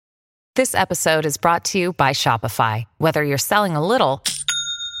This episode is brought to you by Shopify. Whether you're selling a little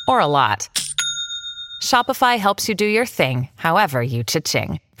or a lot, Shopify helps you do your thing, however you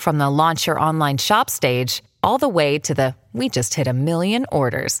cha-ching. From the launch your online shop stage, all the way to the we just hit 1 million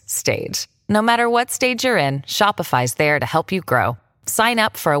orders stage. No matter what stage you're in, Shopify's there to help you grow. Sign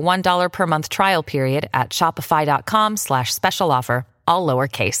up for a $1 per month trial period at shopify.com/special offer, all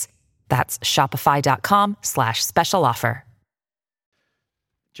lowercase. That's shopify.com/special offer.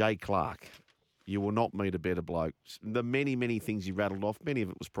 Jay Clark, you will not meet a better bloke. The many, many things he rattled off, many of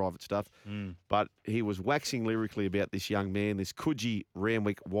it was private stuff, but he was waxing lyrically about this young man, this Coogee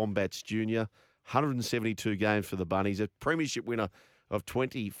Randwick Wombats Junior, 172 games for the Bunnies, a premiership winner of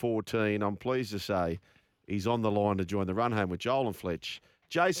 2014. I'm pleased to say he's on the line to join the run home with Joel and Fletch.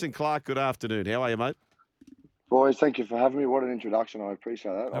 Jason Clark, good afternoon. How are you, mate? Boys, thank you for having me. What an introduction. I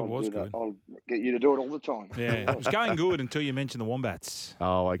appreciate that. That was good. I'll get you to do it all the time. Yeah, it was going good until you mentioned the Wombats.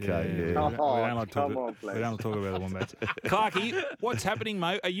 Oh, okay. Yeah. We don't like talk about the Wombats. Clarky, what's happening,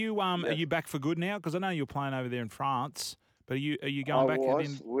 mate? Are you back for good now? Because I know you're playing over there in France, but are you going back? I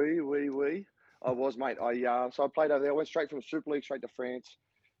was, mate. So I played over there. I went straight from Super League straight to France.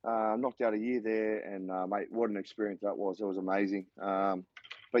 Knocked out a year there, and mate, what an experience that was. It was amazing.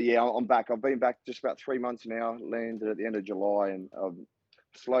 But yeah, I'm back. I've been back just about 3 months now. Landed at the end of July, and I'm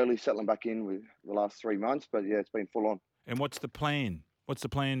slowly settling back in with the last 3 months. But yeah, it's been full on. And what's the plan? What's the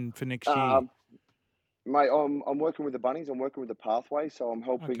plan for next year? Mate, I'm working with the Bunnies. I'm working with the Pathway, so I'm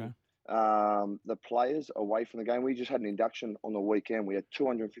helping the players away from the game. We just had an induction on the weekend. We had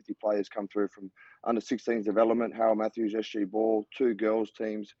 250 players come through from under 16s development, Harold Matthews, SG Ball, 2 girls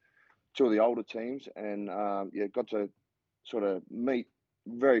teams, 2 of the older teams, and got to sort of meet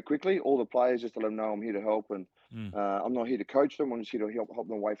very quickly all the players just to let them know I'm here to help, and I'm not here to coach them. I'm just here to help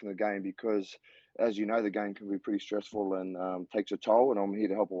them away from the game because, as you know, the game can be pretty stressful and takes a toll, and I'm here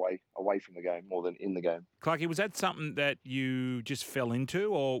to help away from the game more than in the game. Clarky, was that something that you just fell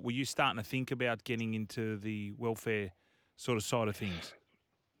into, or were you starting to think about getting into the welfare sort of side of things?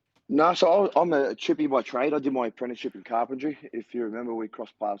 No, so I'm a chippy by trade. I did my apprenticeship in carpentry. If you remember, we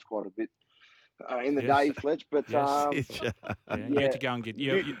crossed paths quite a bit in the day, Fletch. But you had to go and get.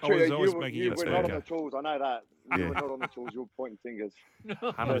 I was always making you were not on the tools. I know that. You were not on the tools. You were pointing fingers.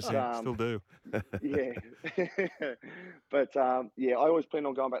 100%. Still do. Yeah. But I always planned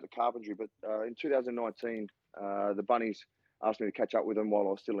on going back to carpentry. But in 2019, the Bunnies asked me to catch up with them while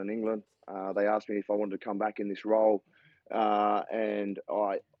I was still in England. They asked me if I wanted to come back in this role, and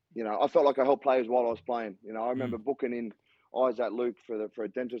I felt like I helped players while I was playing. I remember booking in Isaac Luke for a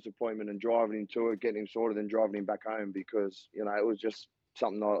dentist appointment and driving him to it, getting him sorted, and driving him back home because it was just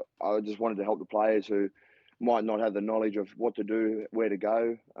something I just wanted to help the players who might not have the knowledge of what to do, where to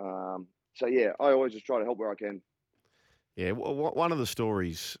go. I always just try to help where I can. Yeah, one of the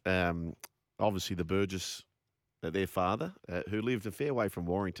stories, obviously the Burgess, their father, who lived a fair way from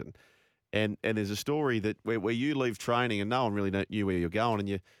Warrington, and there's a story that where you leave training and no one really knew where you're going, and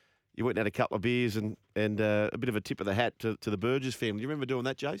you went and had a couple of beers and a bit of a tip of the hat to the Burgess family. Do you remember doing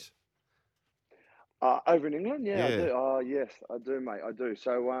that, Jace? Over in England? Yeah. I do. Yes, I do, mate. I do.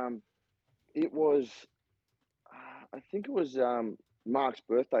 So it was, I think it was Mark's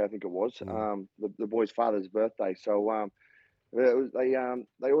birthday, I think it was, the boy's father's birthday. So they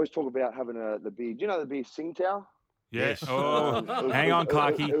always talk about having the beer. Do you know the beer Singtao? Yes. Oh, hang on,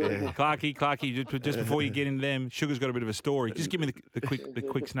 Clarky. Clarky. Just before you get into them, Sugar's got a bit of a story. Just give me the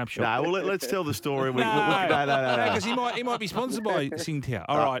quick snapshot. No, well, let's tell the story. No, because he might be sponsored by Singtao.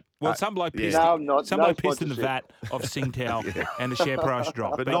 All right. Well, some bloke pissed. No, I'm not. Some bloke pissed in the vat of Singtao, and the share price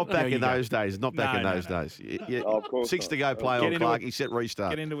dropped. But not back in those days. Not back in those days. Of course 6 to go. Play on, Clarky. Set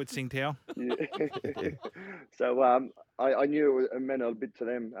restart. Get into it, Singtao. So I knew it meant a bit to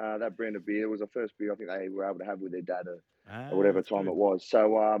them, that brand of beer. It was the first beer I think they were able to have with their dad or whatever time it was.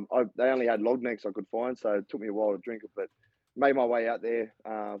 So they only had log necks I could find, so it took me a while to drink it. But made my way out there,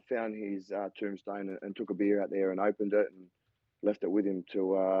 found his tombstone and took a beer out there and opened it and left it with him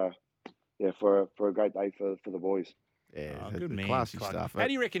to for a great day for the boys. Yeah, good man. Classy stuff. How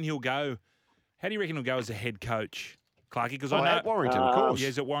do you reckon he'll go? How do you reckon he'll go as a head coach, Clarky? Because I know at Warrington, of course. Yeah,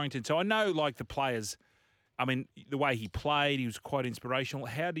 he's at Warrington. So I know, like, the players. I mean, the way he played, he was quite inspirational.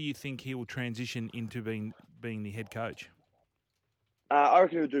 How do you think he will transition into being the head coach? I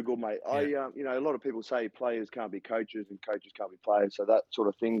reckon he'll do good, mate. Yeah. A lot of people say players can't be coaches and coaches can't be players, so that sort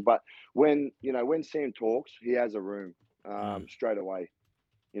of thing. But when Sam talks, he has a room straight away.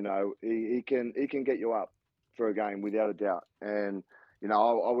 He can get you up for a game without a doubt. And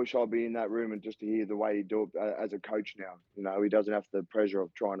I wish I'd be in that room and just to hear the way he do it as a coach now. He doesn't have the pressure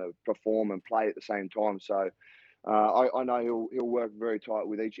of trying to perform and play at the same time. So I know he'll work very tight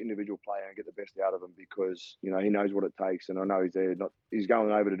with each individual player and get the best out of them because he knows what it takes, and I know he's there. He's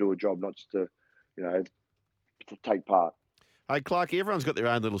going over to do a job, not just to to take part. Hey, Clark, everyone's got their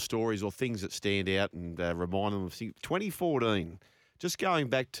own little stories or things that stand out and remind them of things. 2014, just going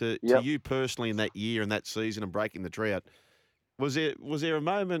back to you personally in that year and that season and breaking the drought, was there a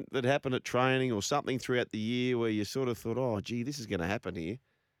moment that happened at training or something throughout the year where you sort of thought, oh, gee, this is going to happen here?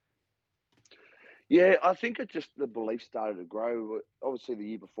 Yeah, I think the belief started to grow. Obviously, the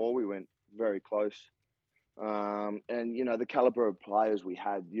year before we went very close, and the caliber of players we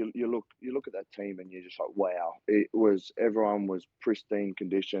had. You look at that team and you're just like, wow! Everyone was pristine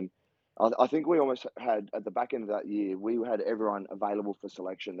condition. I think we almost had at the back end of that year we had everyone available for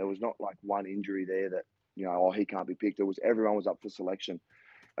selection. There was not like one injury there that he can't be picked. Everyone was up for selection,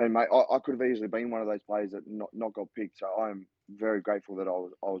 and mate, I could have easily been one of those players that not got picked. So I'm very grateful that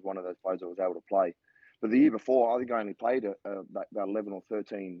I was one of those players that was able to play. But the year before, I think I only played about 11 or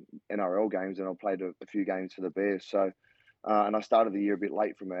 13 NRL games, and I played a few games for the Bears. So, and I started the year a bit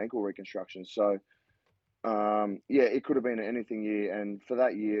late from my ankle reconstruction. So, it could have been an anything year. And for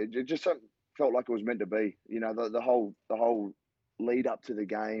that year, it just felt like it was meant to be. The whole lead up to the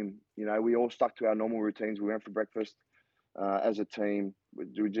game. We all stuck to our normal routines. We went for breakfast as a team.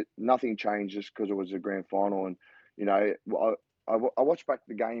 Nothing changed just because it was a grand final. And I watched back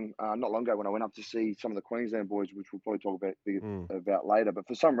the game not long ago when I went up to see some of the Queensland boys, which we'll probably talk about later. But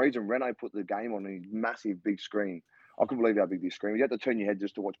for some reason, Rene put the game on a massive big screen. I couldn't believe how big this screen was. You had to turn your head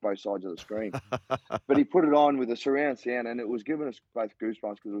just to watch both sides of the screen. But he put it on with a surround sound, and it was giving us both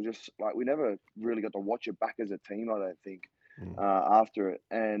goosebumps because it was just like we never really got to watch it back as a team, I don't think, after it.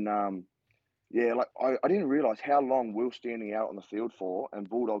 And I didn't realise how long we were standing out on the field for, and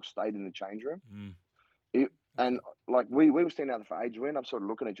Bulldogs stayed in the change room. And like we were standing out there for ages. We ended up sort of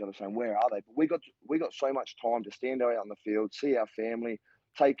looking at each other saying, where are they? But we got so much time to stand out on the field, see our family,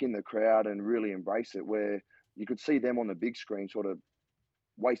 take in the crowd and really embrace it, where you could see them on the big screen sort of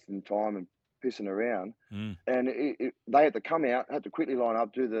wasting time and pissing around. And they had to come out, had to quickly line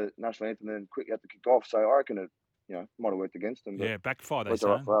up, do the national anthem, and then quickly had to kick off. So I reckon it might have worked against them. Yeah, backfire, they say.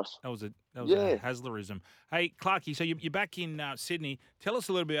 Right for us. That was a Haslerism. Hey, Clarkie, so you're back in Sydney. Tell us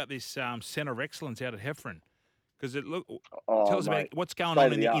a little bit about this Centre of Excellence out at Heffron. Because tell us about what's going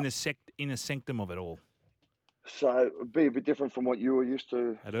on in the inner sanctum of it all. So it'd be a bit different from what you were used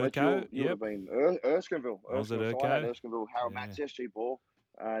to. At Urco, you would have been Erskineville. I was at Urco. So I had Erskineville, Harold Matts, SG Ball,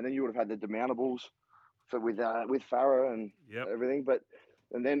 and then you would have had the Demountables with Farah and everything.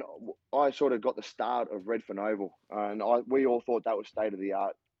 And then I sort of got the start of Redfern Oval, and we all thought that was state of the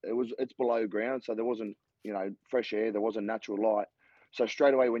art. It's below ground, so there wasn't fresh air, there wasn't natural light. So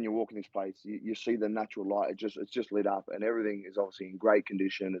straight away when you walk in this place, you see the natural light. It's just lit up, and everything is obviously in great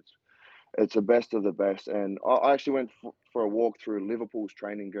condition. It's the best of the best. And I actually went for a walk through Liverpool's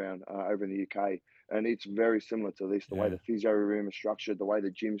training ground over in the UK, and it's very similar to this. The way the physio room is structured, the way the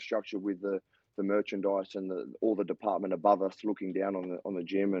gym's structured with the merchandise and all the department above us looking down on the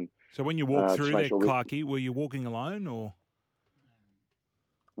gym. And so when you walk through there, Clarkie, were you walking alone or?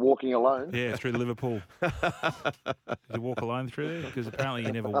 Walking alone? Yeah, through Liverpool. Did you walk alone through there? Because apparently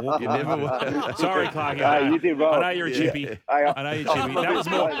you never walk. Sorry, Clarkie. You did wrong. I know you're a chippy. Yeah. I know you're chippy.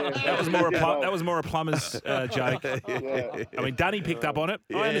 That was more a plumber's joke. Yeah. I mean, Dunny picked up on it.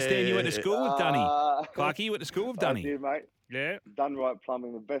 I understand you went to school with Dunny. Clarkie, you went to school with Dunny. I did, mate. Yeah. Done right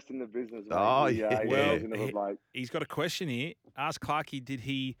plumbing, the best in the business. Mate. Oh, yeah. Well, he's got a question here. Ask Clarkie, did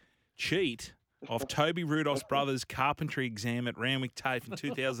he cheat off Toby Rudolph's brother's carpentry exam at Randwick TAFE in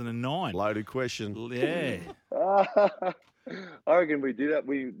 2009? Loaded question. Yeah. I reckon we did that.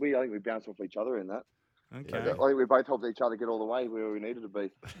 I think we bounced off each other in that. Okay. I think we both helped each other get all the way where we needed to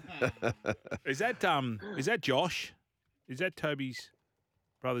be. Is that Josh? Is that Toby's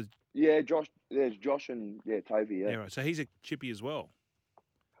brother's? Yeah, Josh. There's Josh and Toby. Yeah. Right. So he's a chippy as well.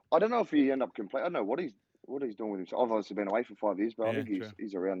 I don't know if he ended up complaining. I don't know what he's doing with himself. I've obviously been away for 5 years, but I think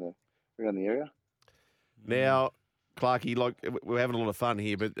he's around the area. Now, Clarkie, we're having a lot of fun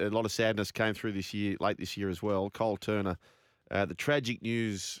here, but a lot of sadness came through late this year as well. Cole Turner, the tragic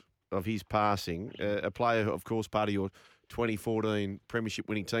news of his passing, a player, of course, part of your 2014 Premiership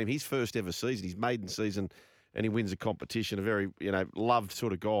winning team. His first ever season, his maiden season, and he wins a competition. A very loved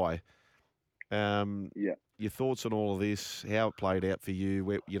sort of guy. Your thoughts on all of this? How it played out for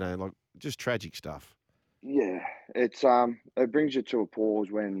you? Just tragic stuff. Yeah, it brings you to a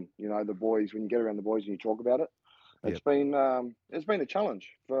pause when the boys, when you get around the boys and you talk about it. It's been a challenge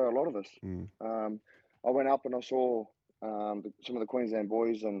for a lot of us. I went up and I saw some of the Queensland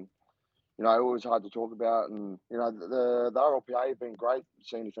boys, and it was hard to talk about. And the RLPA have been great,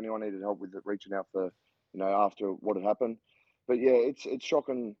 seeing if anyone needed help with reaching out for after what had happened. But yeah, it's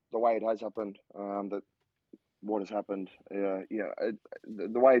shocking the way it has happened. That what has happened. The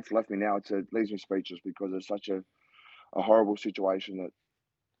way it's left me now, it leaves me speechless because it's such a horrible situation that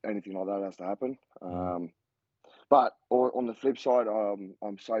anything like that has to happen. But on the flip side,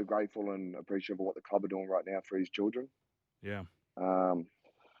 I'm so grateful and appreciative of what the club are doing right now for his children. Yeah. I'm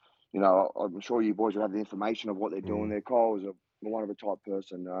sure you boys will have the information of what they're doing there. Kyle was a one of a type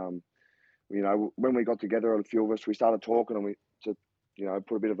person. When we got together, a few of us, we started talking and we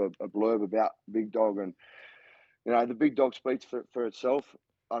put a bit of a blurb about Big Dog, and the Big Dog speaks for itself.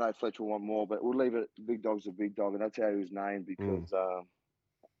 I know Fletcher will want more, but we'll leave it. Big Dog's a Big Dog, and that's how he was named because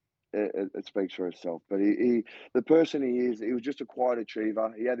it speaks for itself. But the person he is, he was just a quiet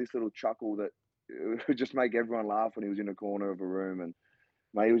achiever. He had this little chuckle that would just make everyone laugh when he was in a corner of a room, and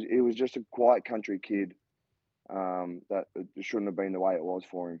mate, he was just a quiet country kid. That it shouldn't have been the way it was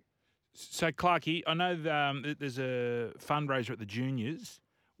for him. So, Clarkie, I know there's a fundraiser at the juniors.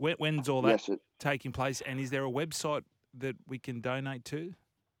 When's all that taking place? And is there a website that we can donate to?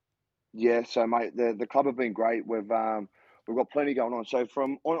 Yeah, so mate, the club have been great. We've got plenty going on. So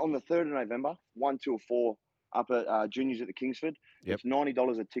from on the 3rd of November, 1 till 4, up at juniors at the Kingsford. It's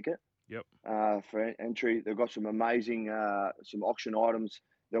 $90 a ticket. Yep. For entry, they've got some amazing some auction items.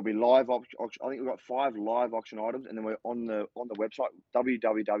 There'll be live auction. I think we've got 5 live auction items, and then we're on the website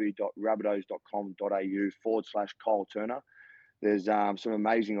www.rabbitohs.com.au/Kyle Turner. There's some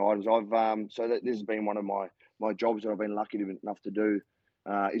amazing items. This has been one of my jobs that I've been lucky enough to do,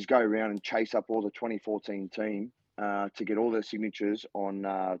 is go around and chase up all the 2014 team to get all their signatures on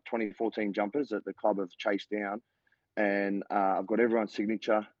 2014 jumpers that the club have chased down, and I've got everyone's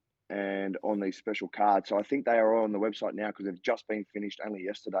signature and on these special cards. So I think they are on the website now because they've just been finished only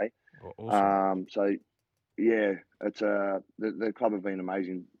yesterday. Awesome. So yeah, it's the club have been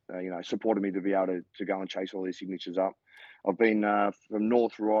amazing. Supported me to be able to go and chase all these signatures up. I've been from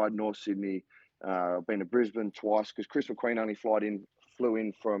North Ryde, North Sydney. I've been to Brisbane twice because Chris McQueen only flew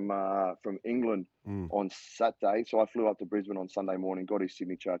in from England on Saturday. So I flew up to Brisbane on Sunday morning, got his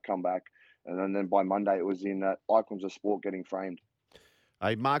signature, come back, and then by Monday it was in Icons of Sport getting framed.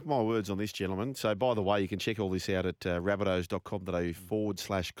 Hey, mark my words on this, gentlemen. So, by the way, you can check all this out at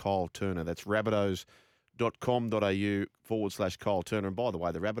rabbitohs.com.au/Kyle Turner. That's rabbitohs.com.au/Kyle Turner. And by the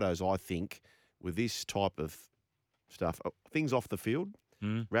way, the Rabbitohs, I think, with this type of stuff, things off the field,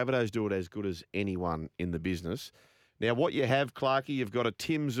 Rabbitohs do it as good as anyone in the business. Now, what you have, Clarkie, you've got a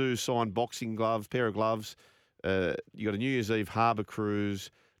Tim Zoo signed boxing glove, pair of gloves. You've got a New Year's Eve Harbour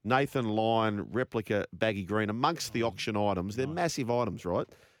Cruise, Nathan Lyon replica baggy green amongst the auction items. They're massive items, right?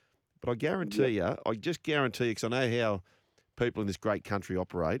 But I guarantee you, because I know how people in this great country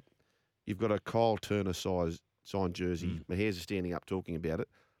operate, you've got a Kyle Turner signed jersey. My hairs are standing up talking about it.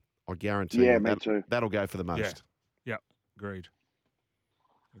 I guarantee you that'll go for the most. Yeah. Agreed.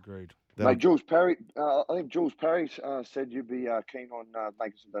 Mate, Jules Perry, I think Jules Perry said you'd be keen on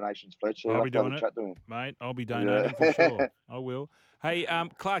making some donations, Fletch. So I'll be doing it, mate. I'll be donating for sure. I will. Hey,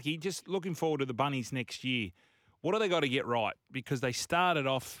 Clarkie, just looking forward to the Bunnies next year. What do they got to get right? Because they started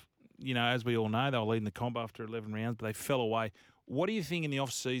off, as we all know, they were leading the comp after 11 rounds, but they fell away. What do you think in the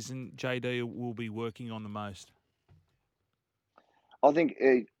off-season JD will be working on the most? I think,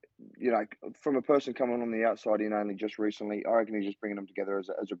 from a person coming on the outside in only just recently, I reckon he's just bringing them together as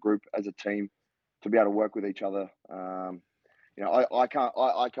a group, as a team, to be able to work with each other. I can't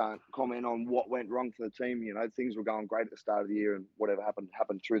comment on what went wrong for the team. Things were going great at the start of the year, and whatever happened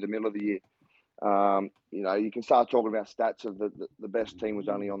through the middle of the year. You can start talking about stats of the best team was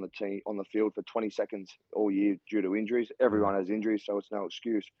only on the field for 20 seconds all year due to injuries. Everyone has injuries, so it's no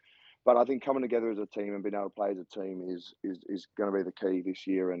excuse. But I think coming together as a team and being able to play as a team is going to be the key this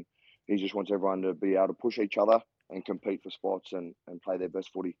year. And he just wants everyone to be able to push each other and compete for spots and play their best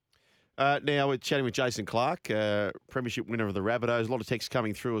footy. Now we're chatting with Jason Clark, Premiership winner of the Rabbitohs. A lot of texts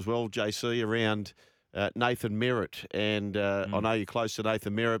coming through as well, JC, around Nathan Merritt. And I know you're close to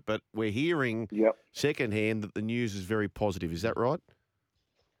Nathan Merritt, but we're hearing secondhand that the news is very positive. Is that right?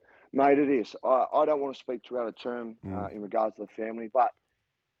 Mate, it is. I don't want to speak too out of term in regards to the family, but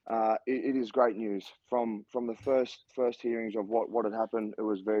it is great news. From the first hearings of what had happened, it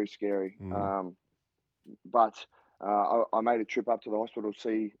was very scary. But I made a trip up to the hospital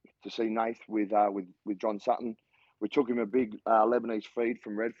to see Nath with John Sutton. We took him a big Lebanese feed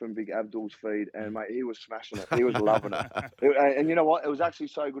from Redfern, big Abdul's feed, and mate, he was smashing it. He was loving it. And you know what? It was actually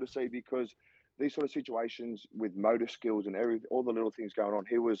so good to see because these sort of situations with motor skills and all the little things going on,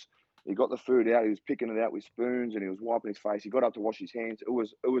 he got the food out. He was picking it out with spoons and he was wiping his face. He got up to wash his hands. It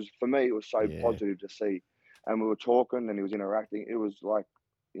was for me. It was so positive to see, and we were talking and he was interacting. It was like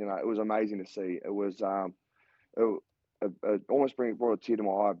it was amazing to see. It was it almost brought a tear to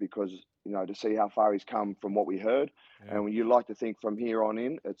my eye because, to see how far he's come from what we heard. Yeah. And when you like to think from here on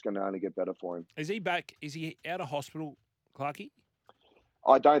in, it's going to only get better for him. Is he back? Is he out of hospital, Clarkie?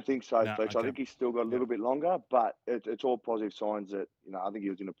 I don't think so, No, Fletch. okay. I think he's still got a little bit longer, but it's all positive signs that, I think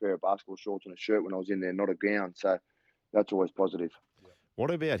he was in a pair of basketball shorts and a shirt when I was in there, not a gown. So that's always positive. What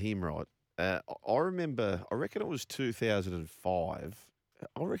about him, right? I reckon it was 2005.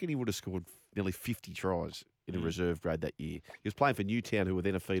 I reckon he would have scored nearly 50 tries in a reserve grade that year. He was playing for Newtown, who were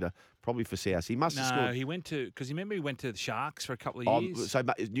then a feeder, probably for South. He must have scored. No, he went to, because remember he went to the Sharks for a couple of years. So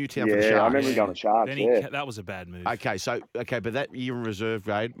Newtown for the Sharks. I remember him going to Sharks. That was a bad move. But that year in reserve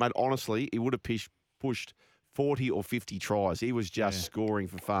grade, mate, honestly, he would have pushed 40 or 50 tries. He was just scoring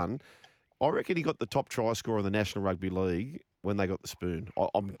for fun. I reckon he got the top try scorer in the National Rugby League when they got the spoon.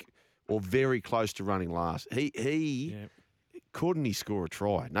 Or very close to running last. Couldn't he score a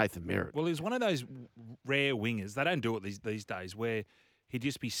try? Nathan Merritt. Well, he's one of those rare wingers. They don't do it these days where he'd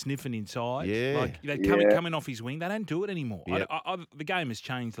just be sniffing inside. Yeah. Like they'd coming off his wing. They don't do it anymore. Yep. The game has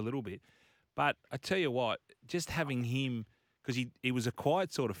changed a little bit. But I tell you what, just having him, because he was a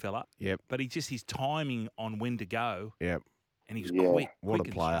quiet sort of fella. Yep. But his timing on when to go. Yep. And he's quick. What a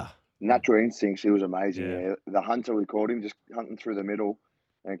player. Natural instincts. He was amazing. Yeah. The hunter, we called him, just hunting through the middle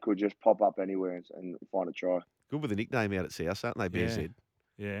and could just pop up anywhere and find a try. Good with a nickname out at South, aren't they, BZ?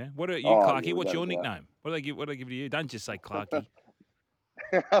 Yeah. What are you, Clarkie? What's your nickname? What do they give to you? Don't just say Clarkie.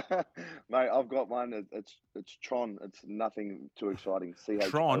 Mate, I've got one. It's Tron. It's nothing too exciting. C-H-O-N.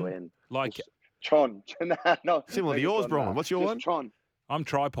 Tron? Like Tron. No, similar to yours, Brian. What's your one? Tron. I'm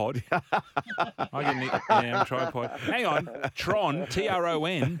Tripod. I'm Tripod. Hang on. Tron,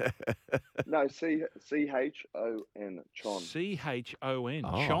 T-R-O-N. No, C-H-O-N. Tron. C-H-O-N.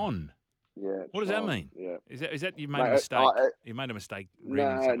 Chon. Yeah. What does that mean? Yeah. Is that you made a mistake? You made a mistake.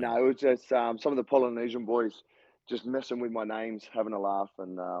 No, it was just some of the Polynesian boys just messing with my names, having a laugh,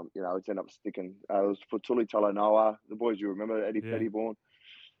 and it's ended up sticking. It was for Tuli Talanoa, the boys you remember, Eddie Pettyborn.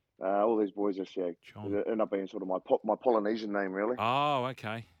 All these boys just it ended up being sort of my Polynesian name, really. Oh,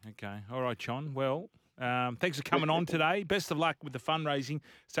 okay. All right, Chon. Well, thanks for coming on today. Best of luck with the fundraising.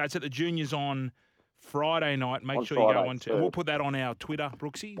 So it's at the juniors on Friday night. Make sure you go on to. We'll put that on our Twitter,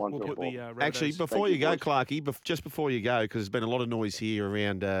 Brooksy. We'll put the actually before you go, Clarkie. Just before you go, because there's been a lot of noise here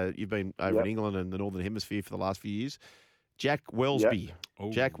around. You've been over in England and the Northern Hemisphere for the last few years. Jack Wellesby.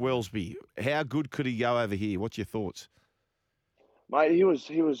 Yep. Jack Wellesby. How good could he go over here? What's your thoughts? Mate, he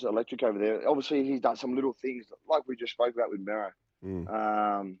was electric over there. Obviously, he's done some little things like we just spoke about with Mero.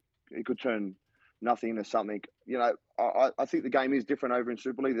 He could turn nothing into something. I think the game is different over in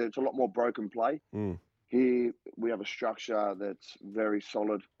Super League. It's a lot more broken play. Here, we have a structure that's very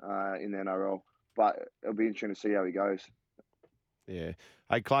solid in the NRL, but it'll be interesting to see how he goes. Yeah.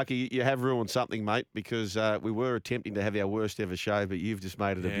 Hey, Clarkie, you have ruined something, mate, because we were attempting to have our worst ever show, but you've just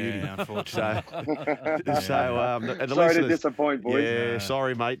made it a beauty. Unfortunately. Sorry to disappoint, boys. Yeah,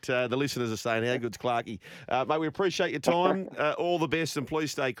 sorry, mate. The listeners are saying, how good's Clarkie? Mate, we appreciate your time. All the best, and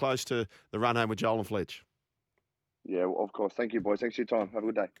please stay close to the run home with Joel and Fletch. Yeah, well, of course. Thank you, boys. Thanks for your time. Have a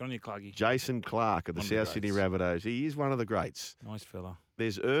good day. Good on you, Clarkie. Jason Clark of the South Sydney Rabbitohs. He is one of the greats. Nice fella.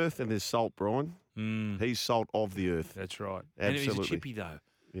 There's earth and there's salt, Brian. He's salt of the earth. That's right. Absolutely. And he's a chippy, though.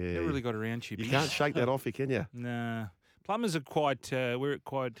 Yeah. Never really got around chippies. You can't shake that off, can you? Nah. Plumbers are quite, we're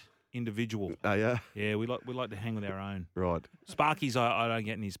quite individual. Oh, yeah? Yeah, we like to hang with our own. Right. Sparkies, I don't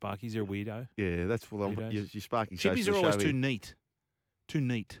get any Sparkies. They're a weirdo. Yeah, that's what your Sparky chippies are always too neat. Too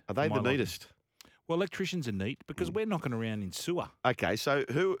neat. Are they the neatest? Well, electricians are neat because we're knocking around in sewer. Okay, so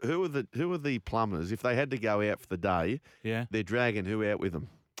who are the plumbers? If they had to go out for the day, they're dragging who out with them?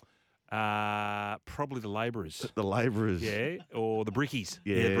 Probably the labourers. The labourers. Yeah, or the brickies.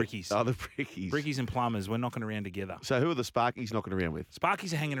 Yeah, the brickies. Oh, the brickies. Brickies and plumbers, we're knocking around together. So who are the Sparkies knocking around with?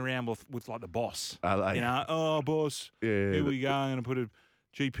 Sparkies are hanging around with like the boss. Are they? Boss, here we go. I'm going to put a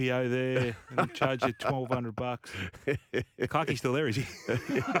GPO there and charge you $1,200. Clarkie's still there, is he?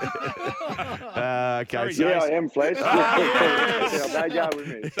 Okay. Sorry, I am, Fletch. Bad job with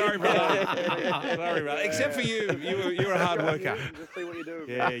me. Sorry, brother. Sorry, brother. Except for you. You're a hard worker. Just see what you do.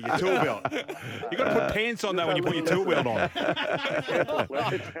 Yeah, your tool belt. You got to put pants on, though, when you put your tool belt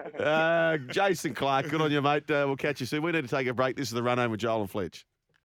on. Jason Clark, good on you, mate. We'll catch you soon. We need to take a break. This is the Run Home with Joel and Fletch.